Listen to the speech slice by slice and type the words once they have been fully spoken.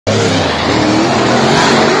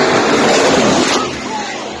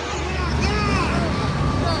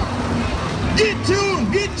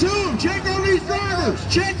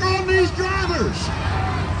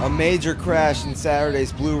major crash in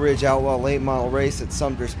Saturday's Blue Ridge Outlaw late model race at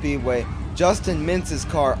Sumter Speedway. Justin Mintz's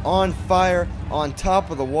car on fire on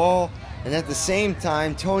top of the wall, and at the same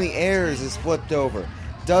time Tony Ayers is flipped over.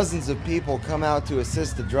 Dozens of people come out to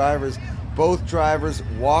assist the drivers. Both drivers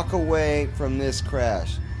walk away from this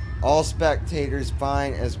crash. All spectators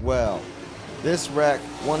fine as well. This wreck,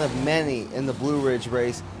 one of many in the Blue Ridge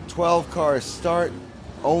race. 12 cars start,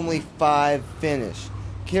 only 5 finish.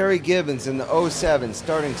 Kerry Gibbons in the 07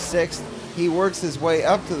 starting 6th. He works his way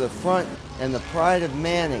up to the front, and the pride of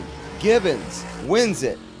Manning, Gibbons, wins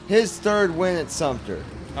it. His 3rd win at Sumter.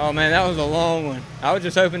 Oh man, that was a long one. I was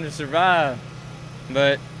just hoping to survive,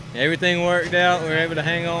 but everything worked out. We were able to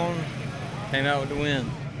hang on, came out with the win.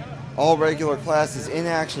 All regular classes in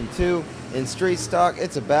action too. In street stock,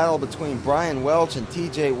 it's a battle between Brian Welch and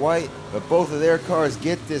TJ White, but both of their cars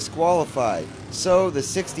get disqualified. So the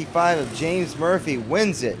 65 of James Murphy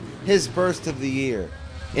wins it, his first of the year.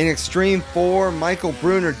 In Extreme 4, Michael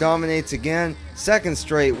Bruner dominates again, 2nd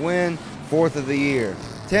straight win, 4th of the year.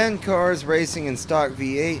 10 cars racing in stock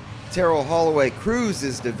V8, Terrell Holloway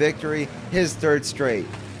cruises to victory, his 3rd straight.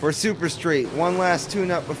 For Super Street, one last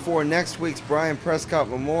tune-up before next week's Brian Prescott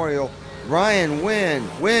Memorial, Ryan Wynn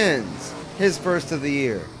wins, his 1st of the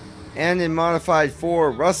year. And in Modified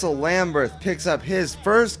 4, Russell Lamberth picks up his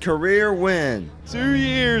first career win. 2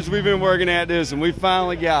 years we've been working at this, and we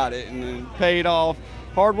finally got it, and it paid off.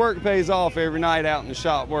 Hard work pays off every night out in the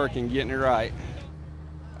shop working, getting it right.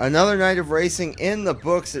 Another night of racing in the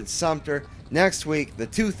books at Sumter. Next week, the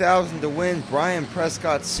 2,000 to win Brian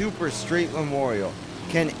Prescott Super Street Memorial.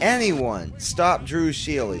 Can anyone stop Drew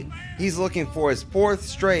Shealy? He's looking for his 4th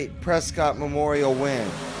straight Prescott Memorial win.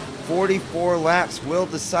 44 laps will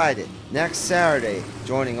decide it next Saturday,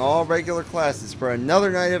 joining all regular classes for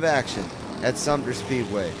another night of action at Sumter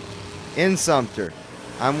Speedway. In Sumter,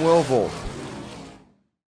 I'm Will Volt.